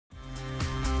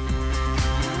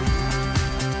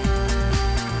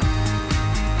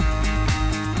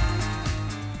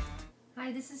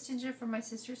from my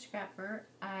sister Scrapper.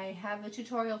 I have a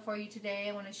tutorial for you today.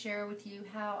 I want to share with you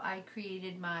how I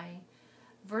created my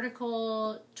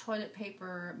vertical toilet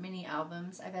paper mini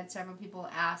albums. I've had several people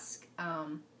ask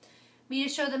me to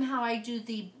show them how I do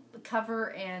the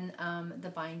cover and the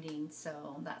binding,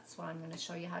 so that's what I'm going to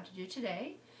show you how to do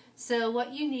today. So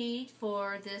what you need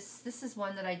for this is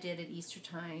one that I did at Easter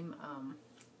time.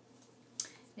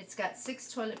 It's got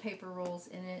 6 toilet paper rolls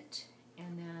in it,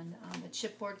 and then a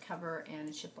chipboard cover and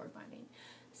a chipboard binding.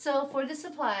 So for the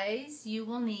supplies, you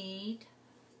will need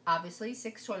obviously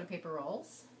 6 toilet paper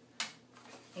rolls.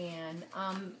 And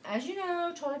as you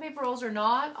know, toilet paper rolls are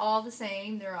not all the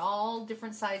same. They're all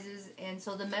different sizes, and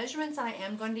so the measurements I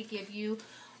am going to give you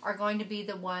are going to be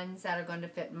the ones that are going to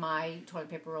fit my toilet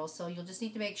paper rolls. So you'll just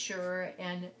need to make sure,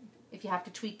 and if you have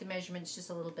to tweak the measurements just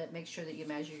a little bit, make sure that you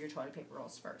measure your toilet paper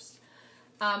rolls first.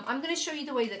 I'm going to show you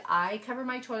the way that I cover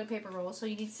my toilet paper rolls. So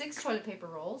you need 6 toilet paper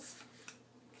rolls.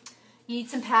 You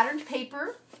need some patterned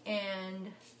paper,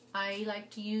 and I like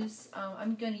to use,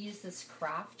 I'm going to use this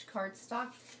Kraft cardstock,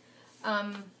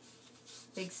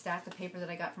 big stack of paper that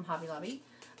I got from Hobby Lobby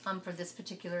for this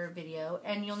particular video.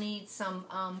 And you'll need some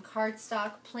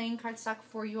cardstock, plain cardstock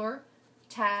for your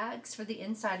tags for the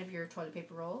inside of your toilet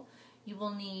paper roll. You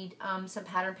will need some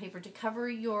pattern paper to cover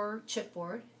your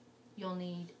chipboard. You'll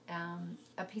need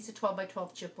a piece of 12 by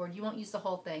 12 chipboard. You won't use the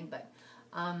whole thing, but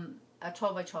a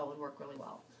 12 by 12 would work really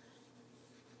well.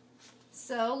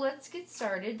 So let's get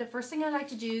started. The first thing I like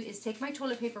to do is take my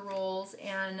toilet paper rolls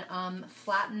and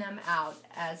flatten them out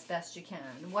as best you can.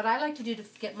 What I like to do to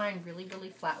get mine really, really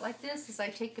flat like this is I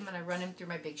take them and I run them through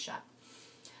my Big Shot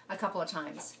a couple of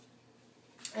times.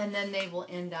 And then they will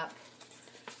end up,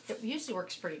 it usually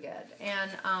works pretty good.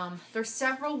 And there's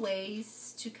several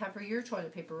ways to cover your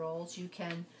toilet paper rolls. You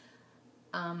can,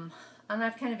 and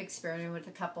I've kind of experimented with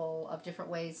a couple of different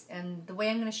ways. And the way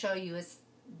I'm going to show you is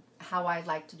how I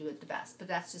like to do it the best, but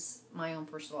that's just my own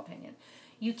personal opinion.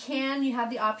 You have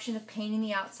the option of painting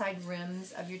the outside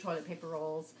rims of your toilet paper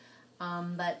rolls,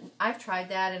 but I've tried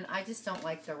that and I just don't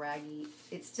like the raggy.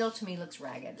 It still to me looks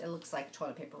ragged. It looks like a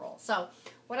toilet paper roll. So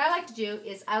what I like to do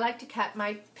is I like to cut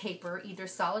my paper either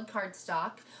solid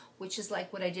cardstock, which is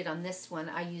like what I did on this one.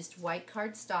 I used white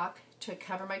cardstock to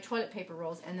cover my toilet paper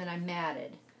rolls, and then I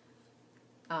matted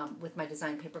with my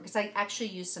design paper, because I actually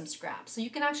used some scraps. So you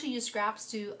can actually use scraps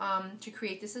to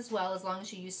create this as well, as long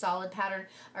as you use solid pattern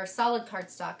or solid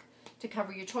cardstock to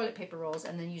cover your toilet paper rolls,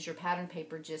 and then use your pattern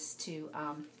paper just to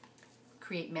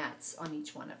create mats on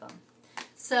each one of them.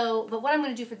 So, but what I'm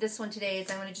going to do for this one today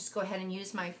is I'm going to just go ahead and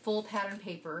use my full pattern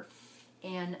paper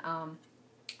and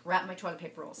wrap my toilet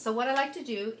paper rolls. So what I like to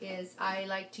do is I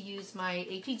like to use my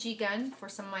ATG gun for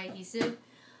some of my adhesive.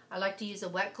 I like to use a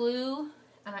wet glue,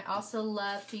 and I also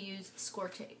love to use score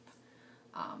tape,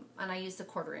 and I use the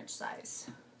 1/4 inch size.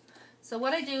 So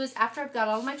what I do is after I've got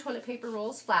all my toilet paper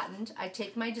rolls flattened, I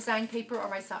take my design paper or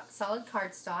my solid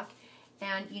cardstock,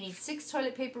 and you need 6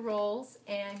 toilet paper rolls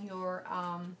and your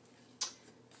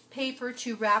paper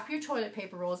to wrap your toilet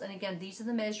paper rolls. And again, these are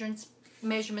the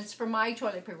measurements for my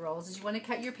toilet paper rolls. Is you want to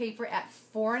cut your paper at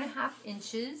 4.5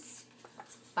 inches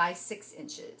by 6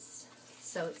 inches.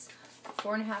 So it's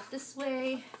 4.5 this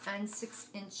way and 6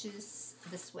 inches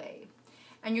this way.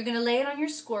 And you're going to lay it on your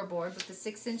scoreboard with the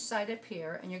 6-inch side up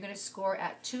here, and you're going to score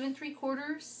at 2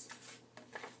 3/4,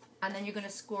 and then you're going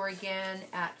to score again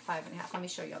at 5.5. Let me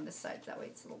show you on this side, that way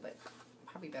it's a little bit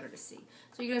probably better to see.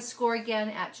 So you're going to score again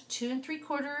at 2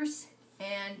 3/4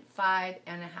 and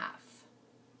 5.5.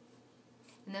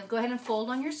 And then go ahead and fold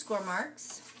on your score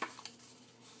marks.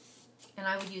 And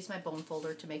I would use my bone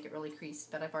folder to make it really creased,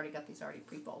 but I've already got these already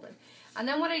pre-folded. And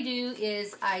then what I do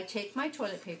is I take my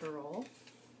toilet paper roll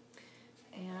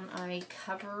and I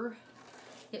cover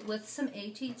it with some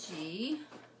ATG.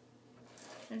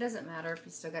 It doesn't matter if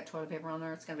you still got toilet paper on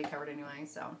there, it's going to be covered anyway.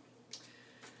 So,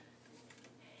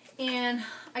 and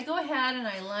I go ahead and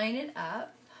I line it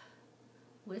up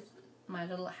with my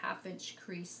little 1/2 inch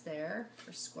crease there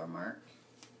for score mark.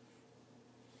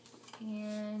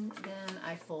 And then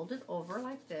I fold it over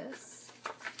like this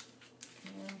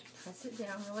and press it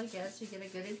down really good so you get a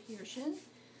good adhesion.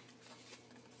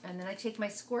 And then I take my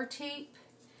score tape.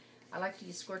 I like to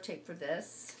use score tape for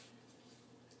this.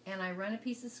 And I run a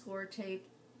piece of score tape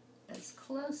as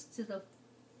close to the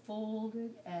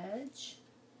folded edge.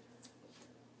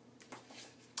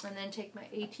 And then take my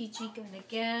ATG gun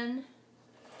again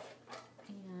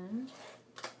and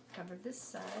cover this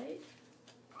side.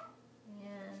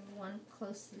 And one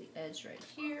close to the edge right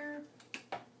here.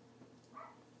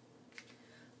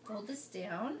 Fold this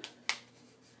down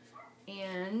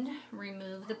and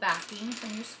remove the backing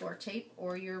from your score tape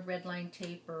or your red line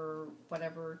tape or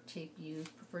whatever tape you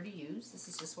prefer to use. This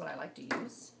is just what I like to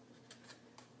use.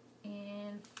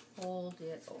 And fold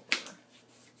it over.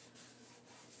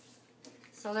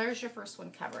 So there's your first one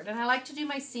covered. And I like to do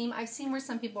my seam. I've seen where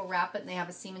some people wrap it and they have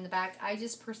a seam in the back. I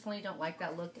just personally don't like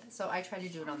that look, so I try to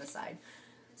do it on the side.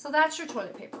 So that's your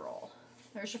toilet paper roll.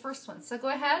 There's your first one. So go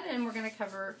ahead and we're going to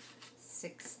cover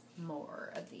 6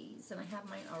 more of these. And I have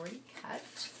mine already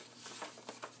cut.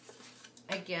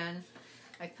 Again,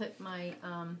 I put my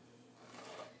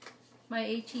my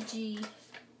ATG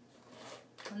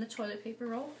on the toilet paper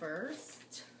roll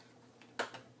first.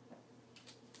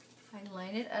 I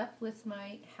line it up with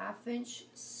my 1/2 inch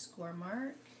score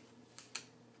mark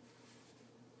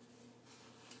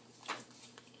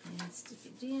and stick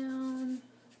it down,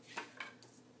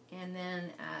 and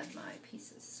then add my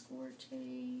piece of score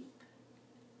tape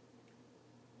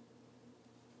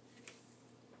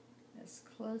as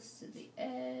close to the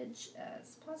edge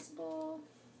as possible.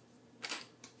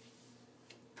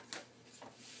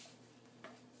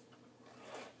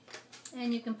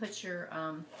 And you can put your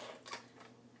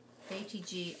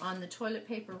ATG on the toilet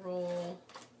paper roll,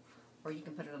 or you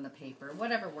can put it on the paper,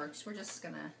 whatever works. We're just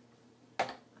gonna,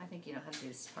 I think you know how to do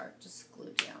this part, just glue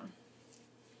it down.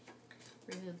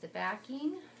 Remove the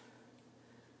backing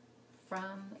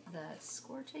from the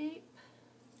score tape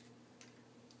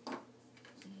and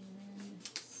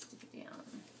stick it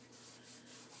down.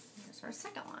 Here's our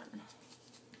second one.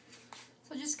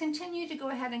 So just continue to go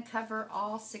ahead and cover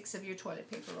all 6 of your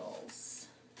toilet paper rolls.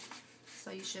 So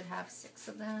you should have 6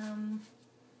 of them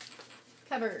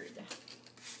covered.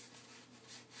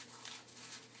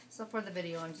 So for the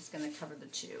video, I'm just going to cover the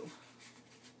 2.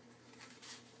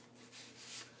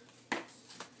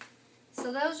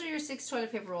 So those are your 6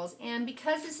 toilet paper rolls. And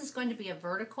because this is going to be a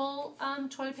vertical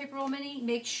toilet paper roll mini,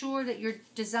 make sure that your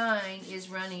design is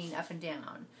running up and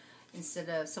down. Instead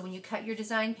of, so when you cut your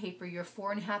design paper, your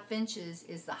 4.5 inches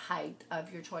is the height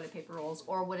of your toilet paper rolls,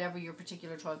 or whatever your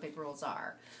particular toilet paper rolls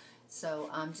are. So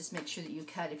just make sure that you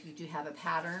cut, if you do have a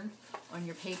pattern on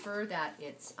your paper, that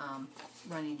it's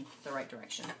running the right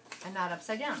direction and not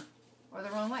upside down or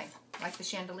the wrong way, like the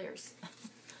chandeliers.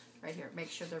 Right here, make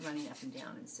sure they're running up and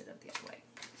down instead of the other way.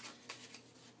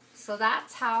 So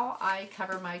that's how I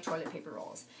cover my toilet paper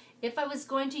rolls. If I was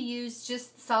going to use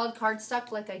just solid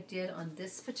cardstock like I did on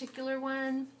this particular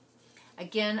one,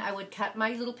 again, I would cut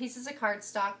my little pieces of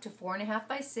cardstock to 4.5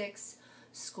 by 6,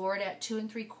 score it at 2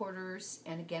 3/4,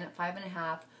 and again at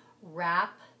 5.5.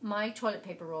 Wrap my toilet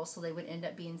paper rolls so they would end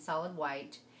up being solid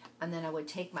white, and then I would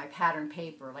take my pattern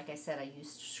paper. Like I said, I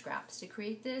used scraps to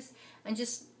create this, and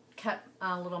just cut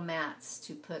little mats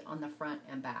to put on the front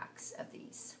and backs of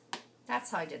these. That's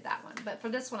how I did that one. But for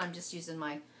this one, I'm just using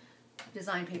my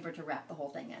design paper to wrap the whole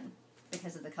thing in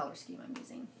because of the color scheme I'm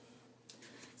using.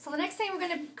 So the next thing we're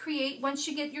going to create, once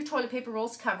you get your toilet paper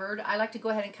rolls covered, I like to go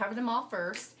ahead and cover them all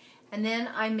first, and then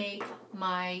I make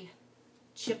my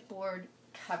chipboard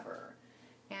cover.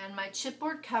 And my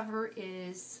chipboard cover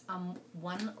is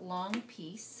one long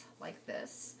piece like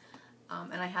this,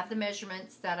 and I have the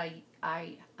measurements that I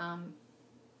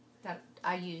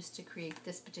use to create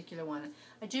this particular one.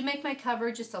 I do make my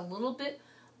cover just a little bit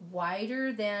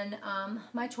wider than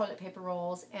my toilet paper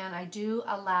rolls, and I do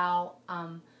allow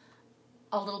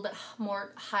a little bit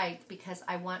more height because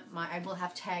I will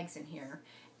have tags in here,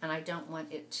 and I don't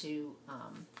want it to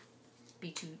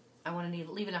be too, I want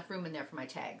to leave enough room in there for my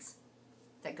tags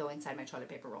that go inside my toilet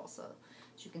paper roll. So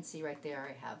as you can see right there,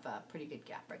 I have a pretty good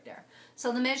gap right there.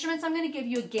 So the measurements I'm going to give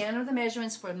you again are the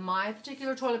measurements for my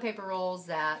particular toilet paper rolls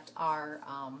that are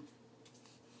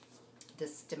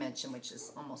this dimension, which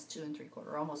is almost 2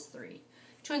 3/4, almost 3.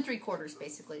 2 3/4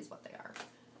 basically is what they are.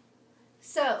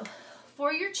 So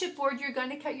for your chipboard, you're going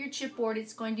to cut your chipboard.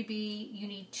 It's going to be, you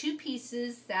need 2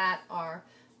 pieces that are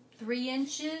 3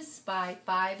 inches by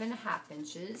 5.5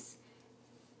 inches.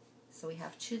 So we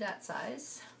have 2 that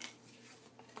size.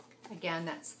 Again,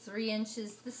 that's 3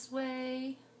 inches this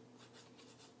way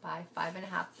by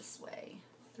 5.5 this way.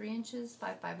 3 inches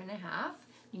by 5.5.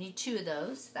 You need 2 of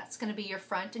those. That's going to be your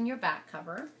front and your back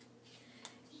cover.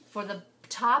 For the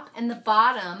top and the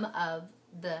bottom of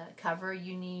the cover,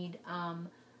 you need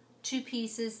 2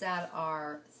 pieces that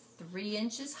are 3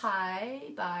 inches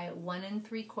high by 1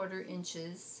 3/4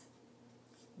 inches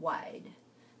wide.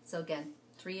 So again,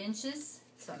 3 inches,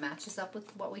 so it matches up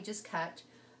with what we just cut,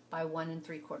 by 1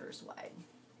 3/4 wide.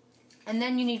 And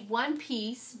then you need 1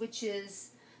 piece, which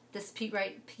is this piece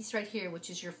right here, which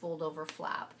is your fold over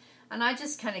flap. And I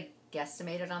just kind of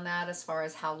guesstimated on that as far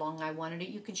as how long I wanted it.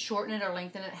 You can shorten it or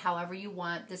lengthen it however you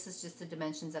want. This is just the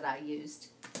dimensions that I used.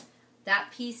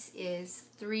 That piece is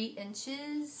 3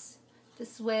 inches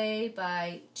this way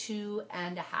by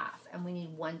 2.5, and we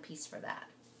need 1 piece for that.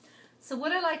 So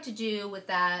what I like to do with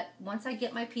that, once I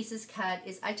get my pieces cut,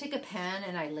 is I take a pen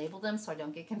and I label them so I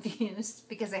don't get confused,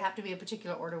 because they have to be a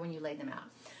particular order when you lay them out.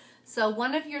 So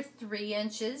one of your 3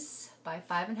 inches by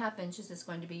 5.5 inches is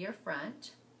going to be your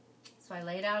front. So I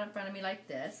lay it out in front of me like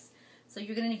this. So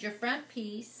you're going to need your front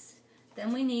piece.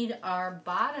 Then we need our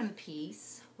bottom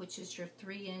piece, which is your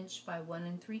 3 inch by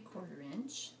 1 3/4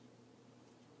 inch.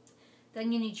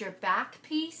 Then you need your back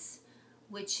piece,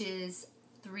 which is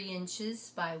 3 inches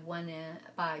by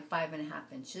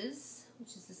 5.5 inches,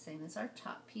 which is the same as our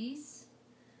top piece.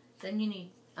 Then you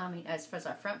need, as far as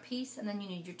our front piece, and then you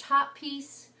need your top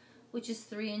piece, which is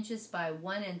 3 inches by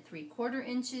 1 3/4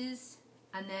 inches,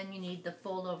 and then you need the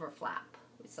fold over flap,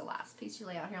 which is the last piece you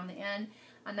lay out here on the end,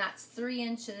 and that's 3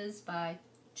 inches by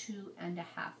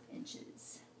 2.5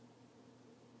 inches.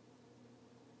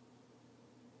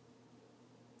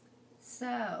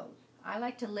 So I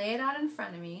like to lay it out in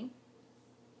front of me,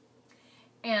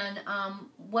 and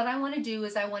what I want to do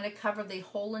is I want to cover the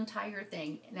whole entire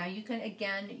thing. Now you can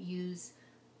again use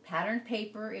patterned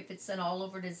paper if it's an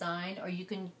all-over design, or you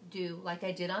can do like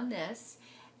I did on this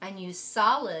and use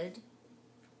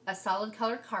a solid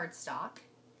color cardstock,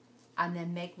 and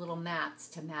then make little mats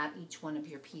to mat each one of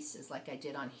your pieces like I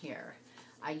did on here.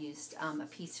 I used a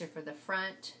piece here for the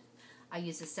front, I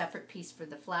used a separate piece for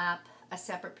the flap, a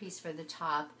separate piece for the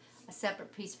top, a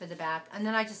separate piece for the back, and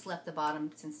then I just left the bottom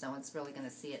since no one's really going to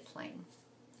see it plain.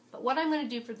 But what I'm going to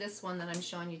do for this one that I'm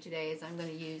showing you today is I'm going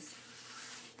to use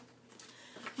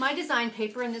my design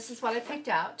paper, and this is what I picked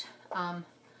out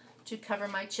to cover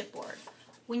my chipboard.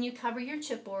 When you cover your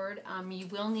chipboard, you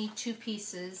will need 2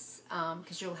 pieces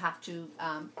because you'll have to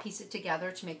piece it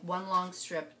together to make one long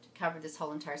strip to cover this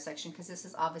whole entire section, because this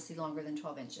is obviously longer than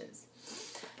 12 inches.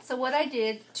 So what I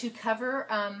did to cover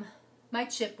my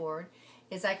chipboard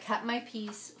is I cut my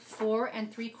piece 4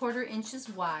 3/4 inches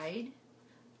wide,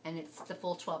 and it's the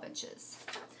full 12 inches.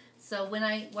 So what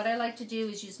I like to do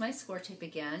is use my score tape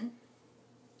again,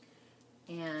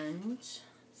 and I'm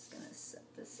just going to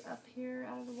set this up here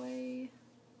out of the way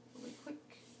really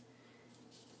quick.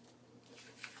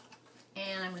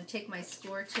 And I'm going to take my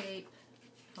score tape,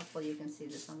 hopefully you can see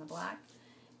this on the black,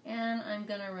 and I'm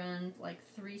going to run like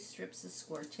 3 strips of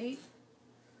score tape.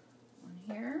 One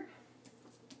here.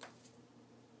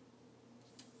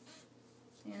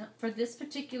 And for this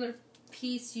particular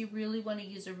piece, you really want to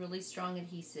use a really strong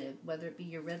adhesive, whether it be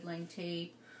your red line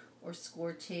tape or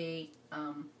score tape,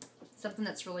 something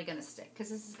that's really going to stick, because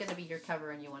this is going to be your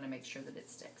cover and you want to make sure that it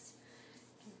sticks.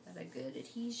 Give that a good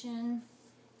adhesion.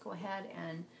 Go ahead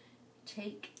and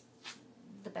take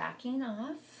the backing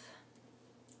off.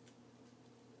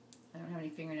 I don't have any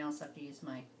fingernails, so I have to use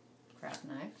my craft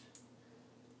knife.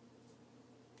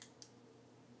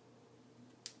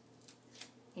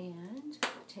 And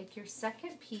take your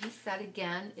second piece, that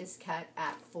again is cut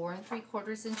at 4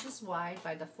 3/4 inches wide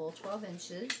by the full 12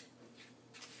 inches.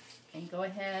 And go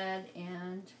ahead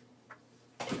and,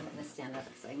 I'm going to stand up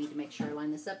because I need to make sure I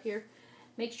line this up here.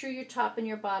 Make sure your top and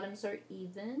your bottoms are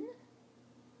even.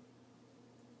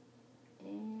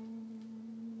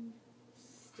 And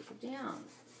stick it down.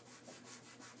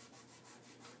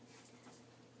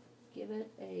 Give it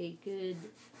a good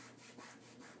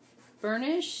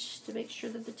burnish to make sure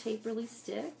that the tape really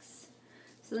sticks.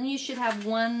 So then you should have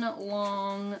one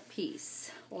long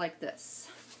piece like this.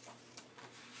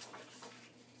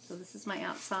 So this is my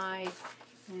outside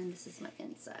and this is my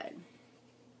inside.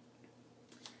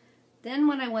 Then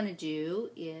what I want to do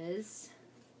is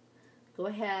go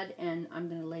ahead and I'm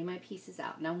going to lay my pieces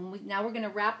out. Now we're going to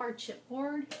wrap our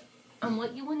chipboard. And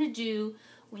what you want to do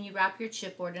when you wrap your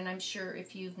chipboard, and I'm sure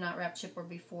if you've not wrapped chipboard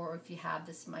before, or if you have,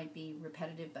 this might be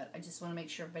repetitive, but I just want to make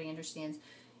sure everybody understands,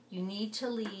 you need to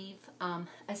leave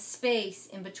a space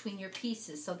in between your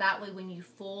pieces, so that way when you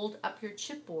fold up your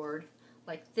chipboard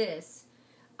like this,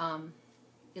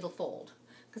 it'll fold.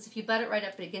 Because if you butt it right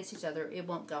up against each other, it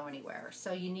won't go anywhere.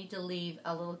 So you need to leave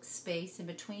a little space in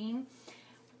between.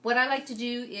 What I like to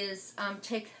do is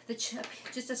take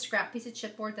just a scrap piece of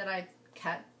chipboard that I've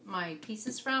cut my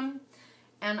pieces from,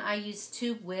 and I use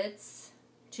 2 widths,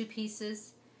 2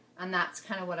 pieces, and that's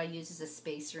kind of what I use as a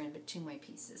spacer in between my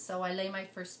pieces. So I lay my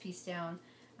first piece down,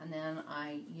 and then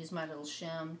I use my little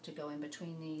shim to go in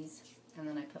between these, and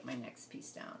then I put my next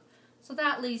piece down. So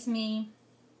that leaves me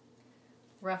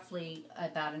roughly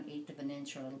about 1/8 of an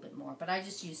inch or a little bit more, but I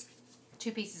just use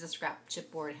 2 pieces of scrap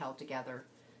chipboard held together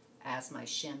as my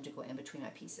shim to go in between my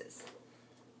pieces.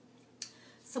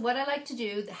 So what I like to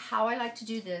do, how I like to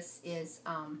do this is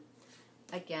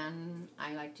again,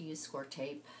 I like to use score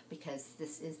tape because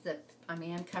this is I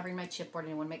am covering my chipboard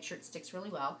and I want to make sure it sticks really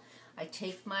well. I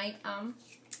take my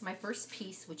my first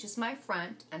piece, which is my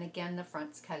front, and again the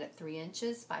front's cut at 3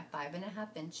 inches by 5.5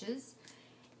 inches,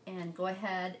 and go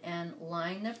ahead and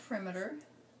line the perimeter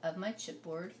of my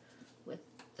chipboard with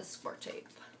the score tape.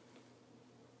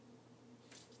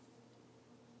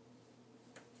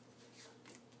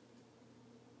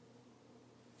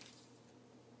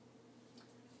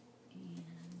 And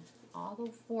all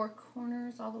the 4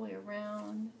 corners all the way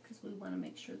around, because we want to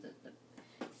make sure that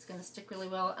it's going to stick really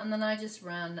well. And then I just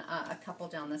run a couple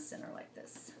down the center like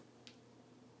this.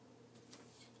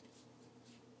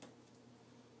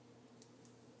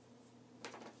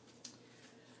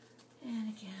 And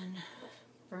again,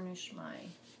 burnish my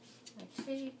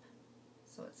tape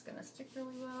so it's going to stick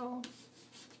really well.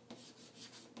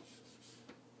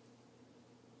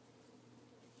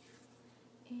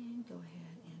 And go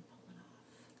ahead and pull it off.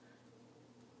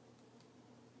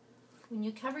 When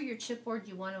you cover your chipboard,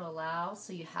 you want to allow,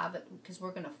 so you have it, because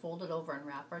we're going to fold it over and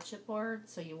wrap our chipboard,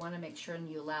 so you want to make sure and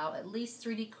you allow at least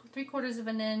 3/4 of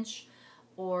an inch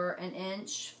or an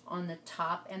inch on the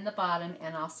top and the bottom,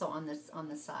 and also on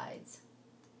the sides.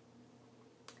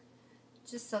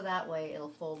 Just so that way it'll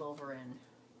fold over and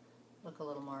look a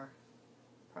little more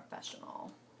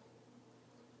professional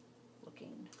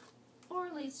looking, or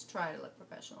at least try to look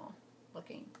professional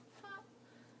looking.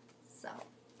 So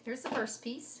here's the first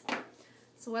piece.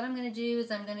 So what I'm going to do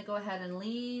is I'm going to go ahead and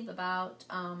leave about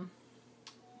a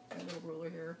little ruler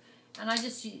here, and I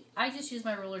just use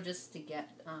my ruler just to get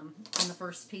on the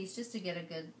first piece, just to get a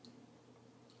good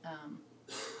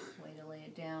way to lay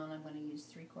it down. I'm going to use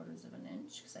 3/4 of an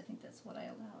inch because I think that's what I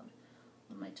allowed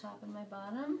on my top and my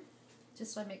bottom,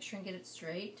 just so I make sure and get it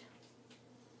straight.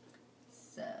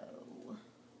 So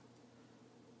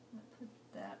I put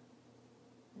that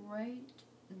right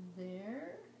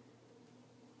there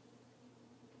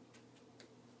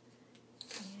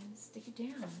and stick it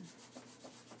down.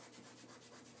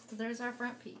 So there's our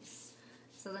front piece.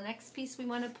 So the next piece we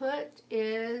want to put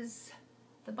is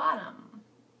the bottom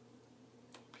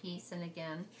piece, and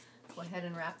again, go ahead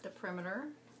and wrap the perimeter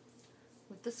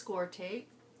with the score tape.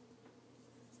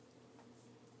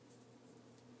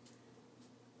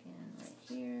 Again, right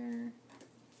here,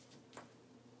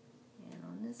 and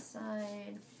on this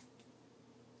side,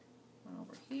 one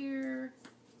over here,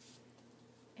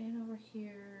 and over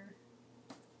here,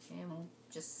 and we'll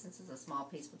just, since it's a small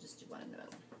piece, we'll just do one in the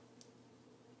middle.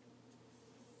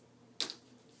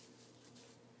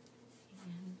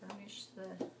 And burnish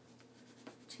the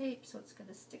tape so it's going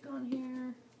to stick on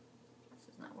here.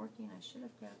 This is not working. I should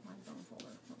have grabbed my bone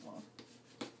folder. Oh, well.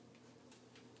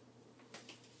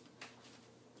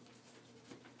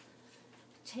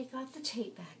 Take off the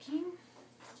tape backing.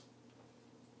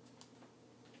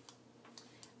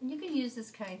 And you can use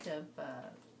this kind of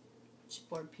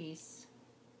chipboard piece.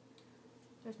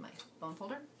 There's my bone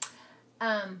folder.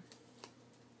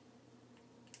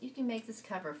 You can make this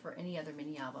cover for any other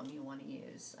mini album you want to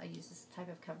use. I use this type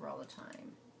of cover all the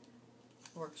time.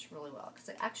 It works really well because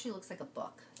it actually looks like a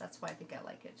book. That's why I think I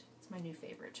like it. It's my new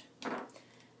favorite.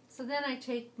 So then I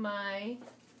take my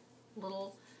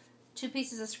little 2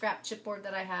 pieces of scrap chipboard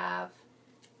that I have,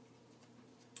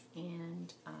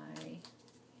 and I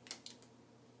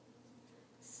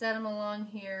set them along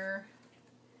here.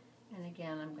 And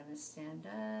again, I'm going to stand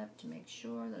up to make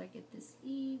sure that I get this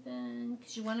even,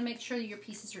 because you want to make sure that your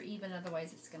pieces are even,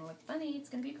 otherwise it's going to look funny. It's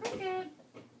going to be crooked.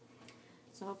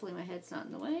 So hopefully my head's not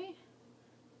in the way.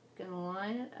 I'm going to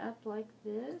line it up like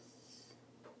this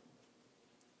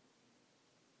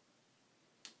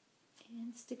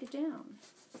and stick it down.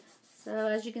 So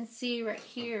as you can see right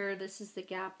here, this is the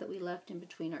gap that we left in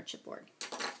between our chipboard.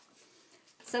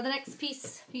 So the next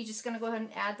piece, you're just going to go ahead and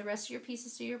add the rest of your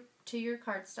pieces to your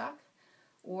cardstock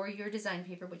or your design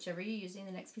paper, whichever you're using.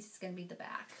 The next piece is going to be the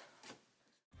back.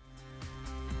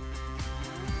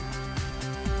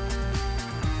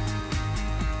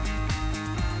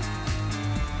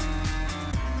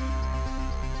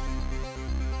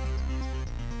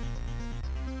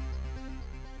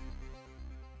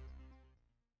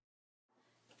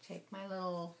 Take my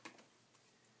little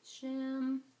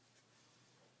shim,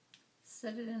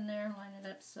 set it in there, line it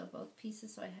up so both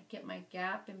pieces, so I get my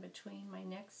gap in between my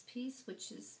next piece,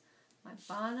 which is my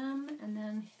bottom, and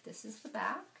then this is the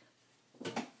back.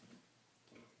 And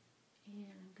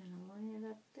I'm going to line it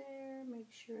up there,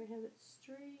 make sure I have it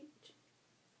straight,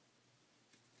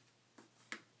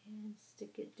 and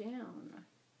stick it down.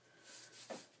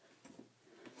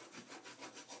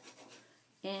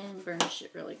 And burnish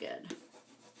it really good.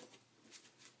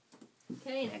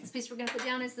 Okay, next piece we're going to put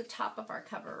down is the top of our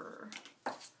cover.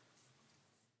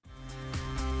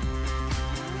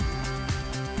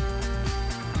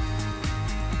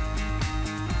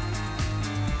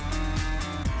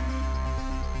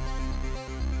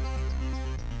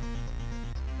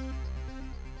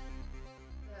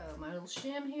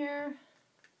 shim here.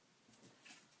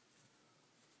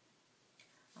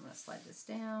 I'm going to slide this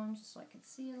down just so I can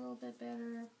see a little bit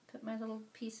better. Put my little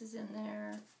pieces in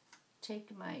there.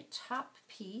 Take my top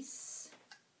piece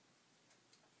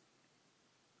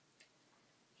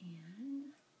and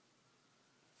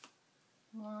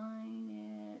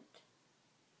line it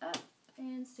up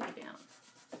and stick it down.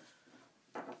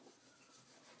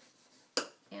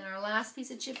 And our last piece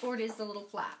of chipboard is the little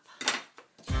flap.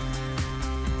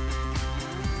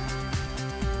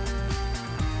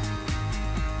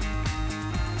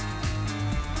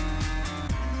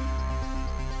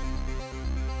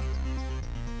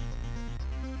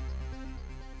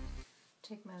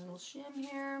 Take my little shim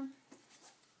here,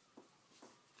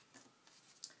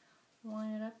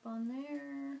 line it up on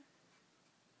there,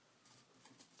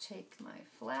 take my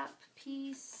flap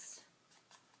piece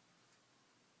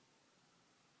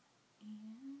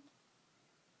and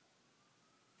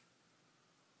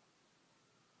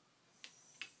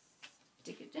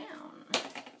stick it down.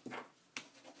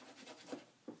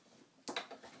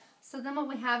 So then what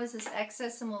we have is this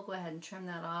excess, and we'll go ahead and trim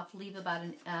that off. Leave about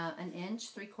an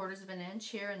inch, 3/4 of an inch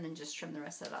here, and then just trim the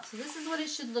rest of it off. So this is what it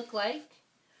should look like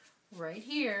right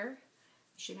here.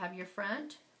 You should have your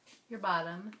front, your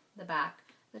bottom, the back,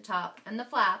 the top, and the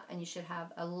flap, and you should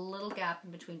have a little gap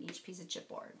in between each piece of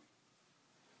chipboard.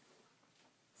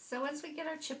 So once we get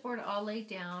our chipboard all laid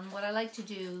down, what I like to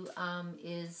do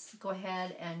is go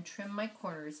ahead and trim my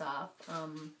corners off,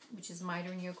 which is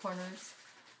mitering your corners.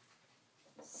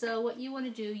 So what you want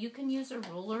to do, you can use a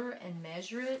ruler and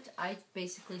measure it. I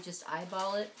basically just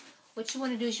eyeball it. What you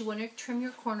want to do is you want to trim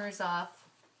your corners off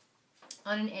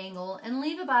on an angle and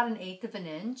leave about 1/8 of an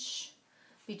inch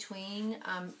between.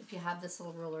 If you have this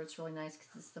little ruler, it's really nice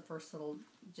because it's the first little,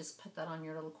 just put that on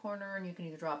your little corner, and you can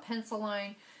either draw a pencil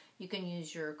line, you can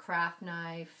use your craft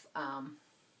knife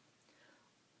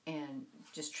and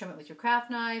just trim it with your craft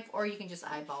knife, or you can just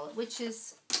eyeball it, which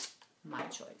is my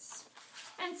choice.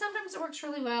 And sometimes it works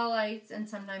really well, and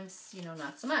sometimes, you know,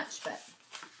 not so much. But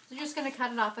so you're just going to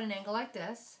cut it off at an angle like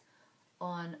this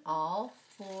on all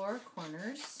 4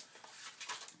 corners.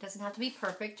 It doesn't have to be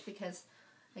perfect because,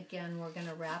 again, we're going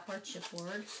to wrap our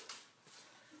chipboard.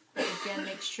 But again,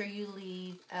 make sure you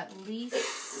leave at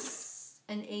least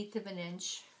 1/8 of an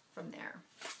inch from there.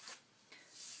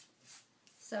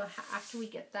 So after we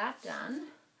get that done,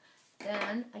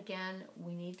 then, again,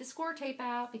 we need the score tape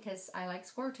out because I like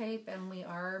score tape, and we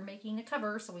are making a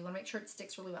cover, so we want to make sure it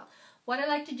sticks really well. What I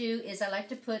like to do is I like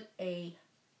to put a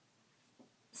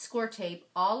score tape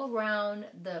all around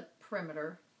the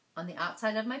perimeter on the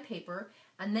outside of my paper,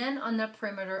 and then on the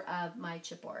perimeter of my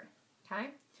chipboard.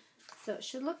 Okay? So it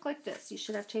should look like this. You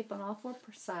should have tape on all 4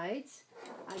 sides.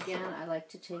 Again, I like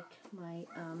to take my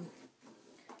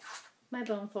my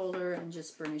bone folder and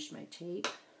just burnish my tape.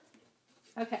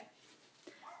 Okay.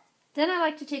 Then I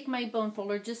like to take my bone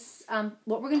folder, just,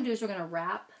 what we're going to do is we're going to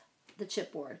wrap the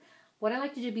chipboard. What I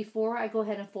like to do before I go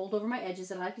ahead and fold over my edges,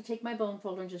 I like to take my bone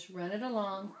folder and just run it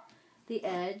along the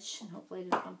edge, and hopefully I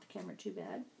didn't bump the camera too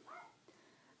bad,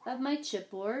 of my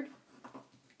chipboard.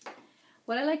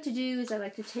 What I like to do is I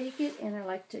like to take it and I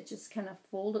like to just kind of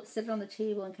fold it, sit it on the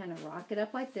table and kind of rock it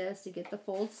up like this to get the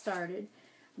fold started.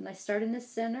 And I start in the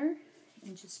center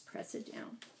and just press it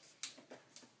down.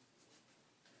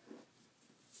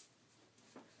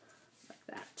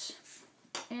 That.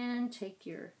 And take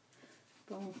your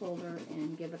bone folder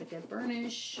and give it a good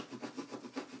burnish.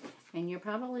 And you're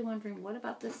probably wondering, what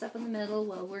about this stuff in the middle?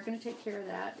 Well, we're going to take care of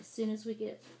that as soon as we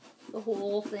get the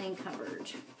whole thing covered.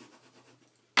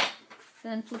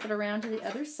 Then flip it around to the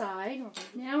other side.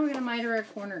 Now we're going to miter our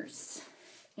corners.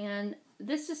 And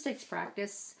this just takes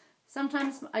practice.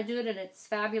 Sometimes I do it and it's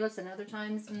fabulous, and other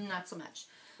times not so much.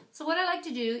 So what I like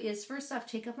to do is first off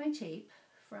take up my tape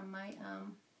from my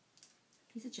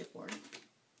piece of chipboard.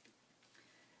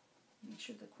 Make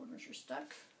sure the corners are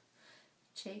stuck.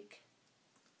 Take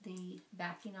the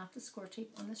backing off the score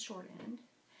tape on the short end.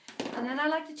 And then I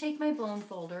like to take my bone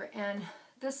folder and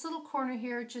this little corner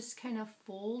here, just kind of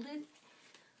fold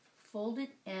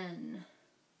it in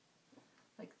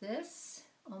like this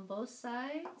on both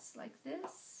sides, like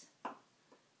this.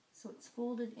 So it's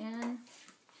folded in.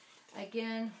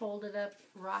 Again, hold it up,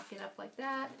 rock it up like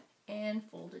that, and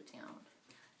fold it down.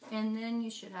 And then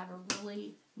you should have a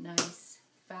really nice,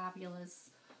 fabulous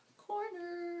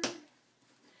corner.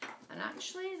 And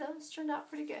actually, those turned out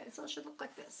pretty good. So it should look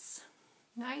like this.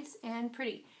 Nice and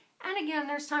pretty. And again,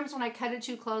 there's times when I cut it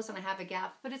too close and I have a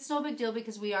gap, but it's no big deal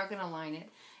because we are going to line it.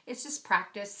 It's just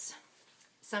practice.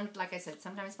 Like I said,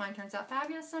 sometimes mine turns out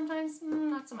fabulous, sometimes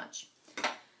not so much.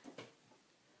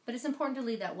 But it's important to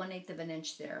leave that 1/8 of an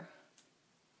inch there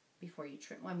before you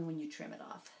trim, I mean when you trim it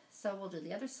off. So we'll do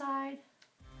the other side.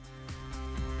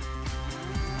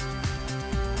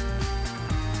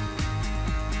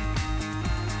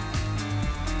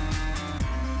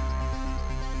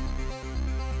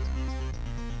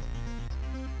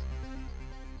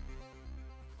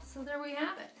 So there we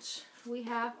have it. We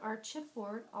have our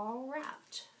chipboard all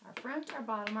wrapped. Our front, our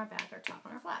bottom, our back, our top,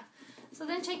 and our flat. So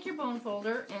then take your bone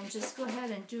folder and just go ahead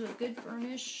and do a good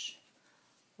burnish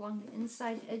along the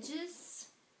inside edges,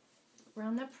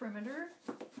 around the perimeter,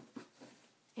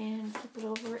 and flip it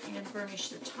over and burnish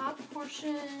the top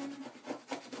portion.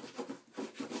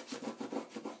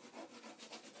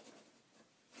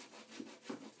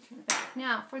 Turn it back.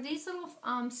 Now, for these little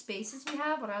spaces we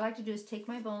have, what I like to do is take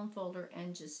my bone folder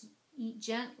and just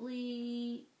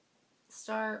gently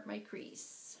start my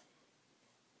crease.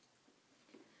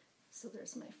 So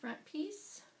there's my front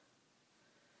piece.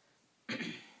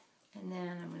 And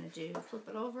then I'm going to flip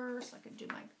it over so I can do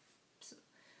my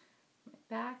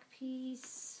back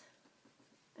piece.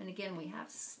 And again, we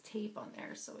have tape on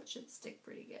there, so it should stick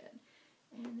pretty good.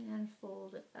 And then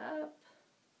fold it up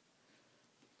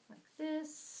like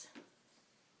this.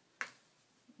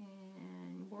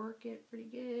 And work it pretty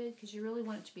good because you really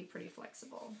want it to be pretty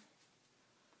flexible.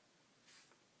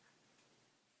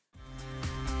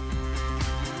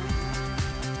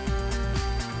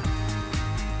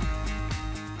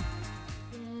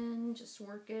 And just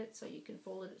work it so you can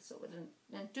fold it so it doesn't,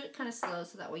 and do it kind of slow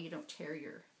so that way you don't tear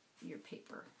your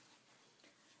paper.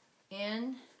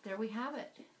 And there we have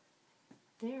it.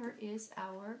 There is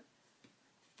our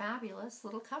fabulous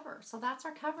little cover. So that's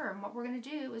our cover, and what we're going to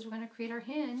do is we're going to create our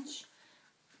hinge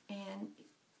and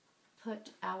put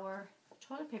our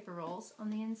toilet paper rolls on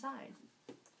the inside.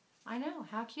 I know,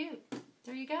 how cute.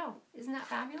 There you go. Isn't that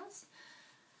fabulous?